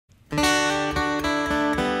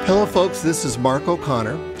Hello folks, this is Mark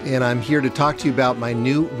O'Connor, and I'm here to talk to you about my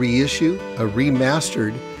new reissue, a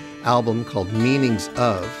remastered album called Meanings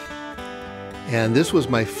Of. And this was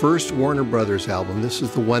my first Warner Brothers album. This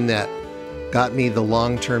is the one that got me the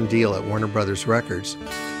long-term deal at Warner Brothers Records.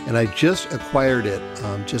 And I just acquired it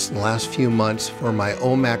just in the last few months for my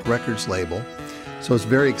OMAC Records label. So it's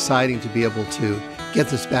very exciting to be able to get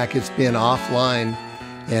this back. It's been offline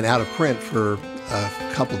and out of print for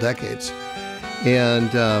a couple decades.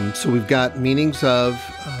 And so we've got Meanings Of,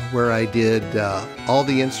 where I did all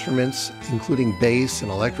the instruments, including bass and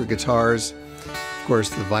electric guitars, of course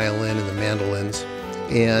the violin and the mandolins,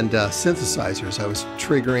 and synthesizers. I was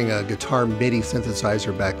triggering a guitar MIDI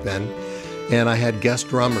synthesizer back then, and I had guest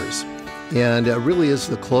drummers. And it really is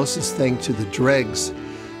the closest thing to the dregs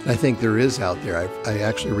I think there is out there. I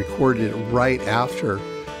actually recorded it right after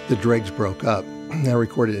the dregs broke up. I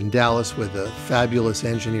recorded it in Dallas with the fabulous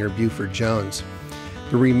engineer Buford Jones.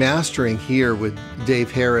 The remastering here with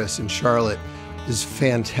Dave Harris and Charlotte is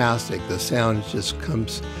fantastic. The sound just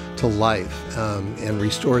comes to life and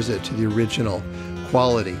restores it to the original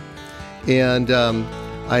quality. And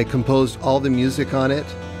I composed all the music on it,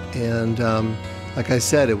 and like I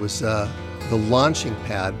said, it was the launching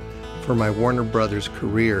pad for my Warner Brothers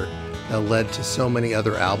career that led to so many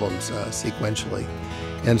other albums sequentially.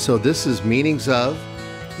 And so this is Meanings Of.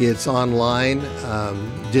 It's online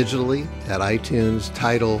digitally at iTunes,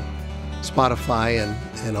 Tidal, Spotify,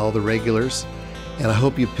 and all the regulars. And I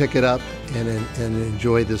hope you pick it up and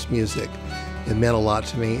enjoy this music. It meant a lot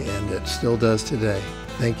to me, and it still does today.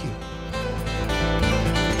 Thank you.